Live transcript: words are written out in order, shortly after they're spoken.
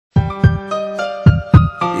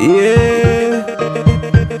Yeah,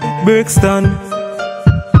 Brixton.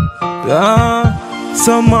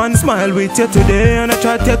 Some man smile with you today and I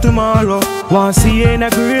chat you tomorrow. Want see you in a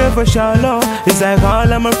grave for shallow. It's like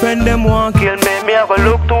all of my friends them want kill me. Me have a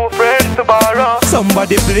look to friends to borrow.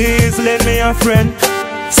 Somebody please lend me a friend.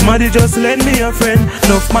 Somebody just lend me a friend.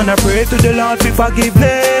 Enough man I pray to the Lord for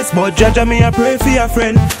forgiveness, but judge me I pray for a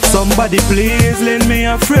friend. Somebody please lend me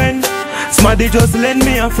a friend. Somebody just lend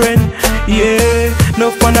me a friend. Yeah,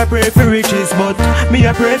 enough man I pray for riches, but me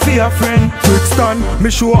I pray for a friend. Brixton, me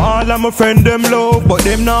show all of my friend them love, but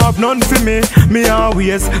them not have none for me. Me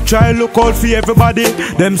always try look out for everybody,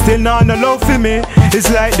 them still not no love for me. It's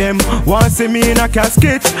like them want see me in a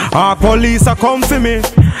casket, our police a come for me.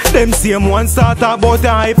 Them same one start about the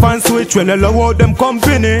hype and switch when they love out them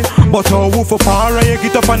company. But how who for power and you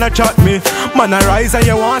get up and a chat me. Man I rise and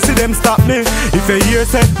you want see them stop me. If you hear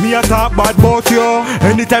say me a talk bad about you,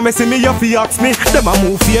 anytime you see me you fi ask me. Them a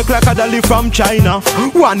move fake like a dolly from China.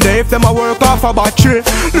 One day if them a work off a battery,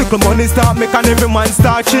 little money start make and every man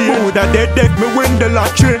start cheat. Who that dead me win the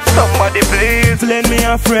lottery. Somebody please lend me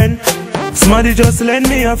a friend. Somebody just lend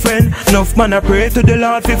me a friend. Enough man I pray to the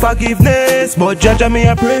Lord for forgiveness, but judge me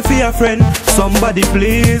I pray for a friend. Somebody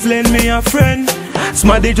please lend me a friend.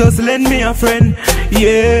 Somebody just lend me a friend.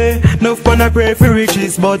 Yeah, enough man I pray for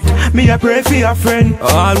riches, but me I pray for a friend.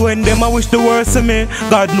 All when them I wish the worst of me,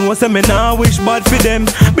 God knows me now wish bad for them.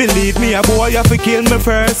 Believe me a boy have to kill me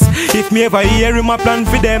first. If me ever hear him I plan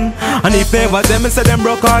for them, and if ever them say them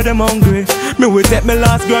broke or them hungry, me will take me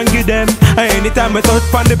last grand give them. And anytime I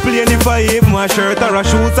touch on the plane, if I have my shirt or a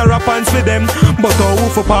shoes or a pants for them. But how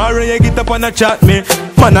for power you get up and a chat me.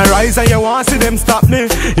 Man I rise and you want see them stop me.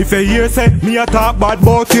 If you hear say me a talk bad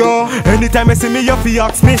about you, anytime you see me you fi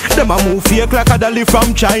ask me. Them a move fake like a dolly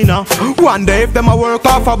from China. One day if them a work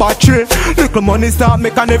off a battery, little money start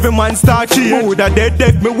make and every man start cheat. Who that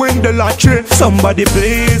dead me win the lottery. Somebody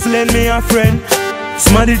please lend me a friend.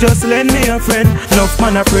 Somebody just lend me a friend. Enough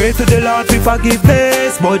man I pray to the Lord for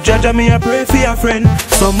forgiveness, but judge me I pray for a friend.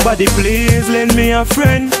 Somebody please lend me a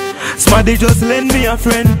friend. Somebody just lend me a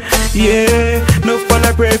friend. Yeah, enough man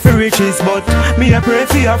I pray for riches, but me I pray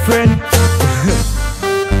for a friend.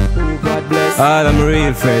 God bless. All I'm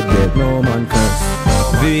real Fred dead, no man curse.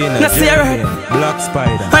 Vina, Jeremy, Black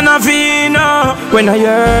Spider. And a Vina, when I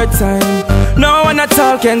hear time, no one at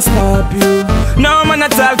all can stop you. No man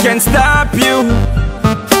at all can stop you.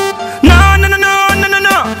 No, no, no, no, no, no,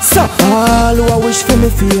 no. So all who I wish for me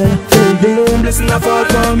feel, tell them blessing a fall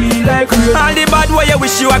for me like rain. All the bad way you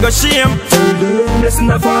wish you I go shame, tell them blessing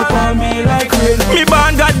a fall for me like rain. Me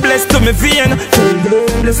born God bless to me vein, tell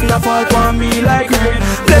them blessing a fall for me like rain.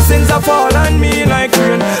 Blessings a fall on me like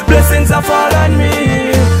rain. Blessings a fall on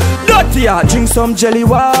me. Dirty heart, drink some jelly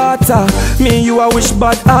water. Me you a wish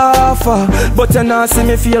bad offer, but you not see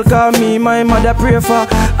me feel cause me my mother pray for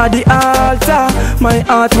at the altar. My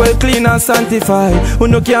heart well clean and sanctified. Who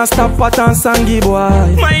no can't stop pat and sangy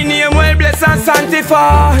boy. My name well blessed and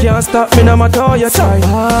sanctified. Can't stop me no matter how you try.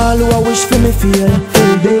 All who a wish for me feel,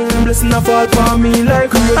 tell them blessing a fall for me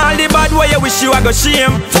like rain. All the bad way you wish you I go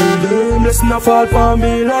shame, tell them blessing a fall for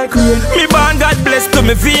me like rain. Me born God bless to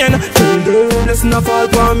me vein, tell them blessing a fall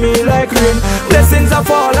for me like rain. Blessings a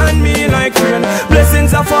fall on me like rain.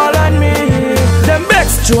 Blessings a fall on me. Them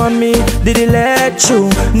vex you on me, did it let you?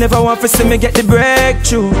 Never want to see me get the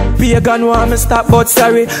breakthrough. Pagan want me stop but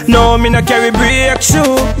sorry, no me no carry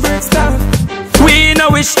breakthrough. We no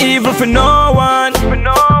wish evil for no one,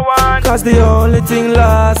 cause the only thing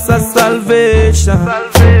lasts is salvation.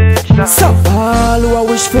 So all who I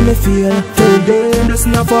wish for me feel, tell them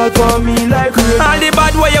blessing a fall for me like rain. All the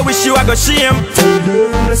bad way you wish you I go shame, tell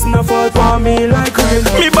them blessing a fall for me like rain.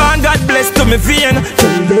 Me born God bless to me vein,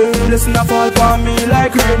 tell them blessing a fall for me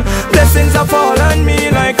like rain. Blessings a fall on me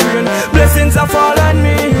like rain. Blessings a fall on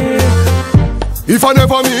me. If I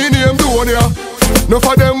never me name Donia, no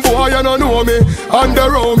for them boy you no know me, and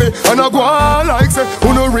around me, and I go on like say,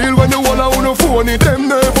 who no real when you wanna, who no phony. Them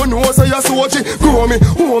never know say you so chi, grow me,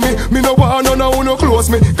 me no want none who no close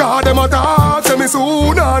me. Cause them a talk say me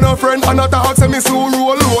soon, and a friend, and a talk say me soon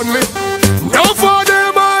roll lonely. Now for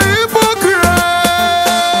them a hypocrite,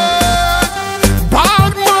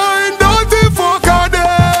 bad mind, dirty fucker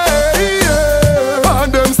they, yeah.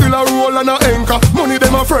 And them still a roll and a anchor, money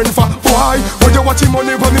them a friend for. Why? When you watching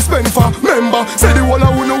money when me spend for? Member, say the whole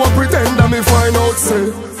of who know what pretend and me find out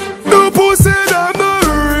say no pussy them no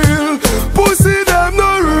real, pussy them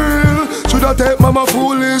no real. Shoulda take mama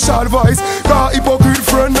foolish advice, cause hypocrite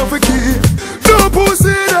friend of a key. No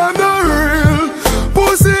pussy them no real,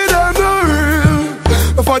 pussy them no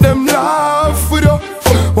real. For them laugh with you,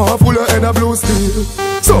 want full of a blue steel.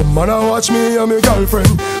 Some man a watch me and me girlfriend,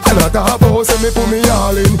 and I talk about say me put me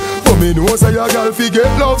all in. But me know say a girl fi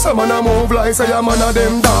get love, some man a move like say a man a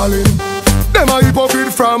them darling. Them a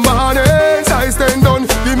hypocrite from morning, size 10 done,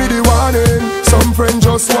 give me the warning. Some friend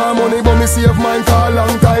just want money, but me save mine for a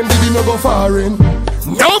long time, did he no go foreign.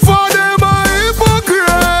 Now for them a hypocrite,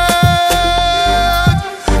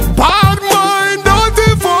 bad mind,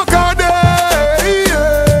 dirty fucker they,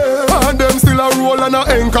 yeah. And them still a roll and a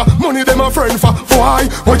anchor, money them a friend for. Why?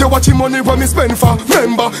 Why you watching money when me spend for?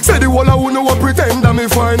 Remember, say the whole a who know what pretend that me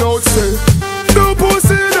find out say the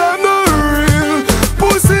pussy them no real,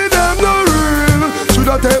 pussy them no real.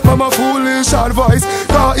 Shoulda take mama foolish advice,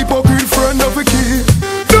 cause hypocrite friend of a key.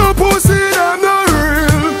 The pussy them no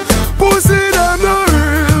real, pussy them no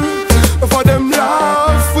real. For them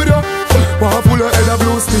laugh with you, one full of head of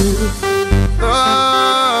blue steel.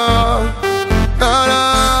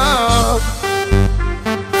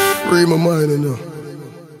 Free my mind, you know.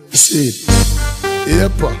 You see it?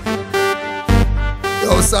 Yep.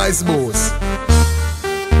 Yo, size boss.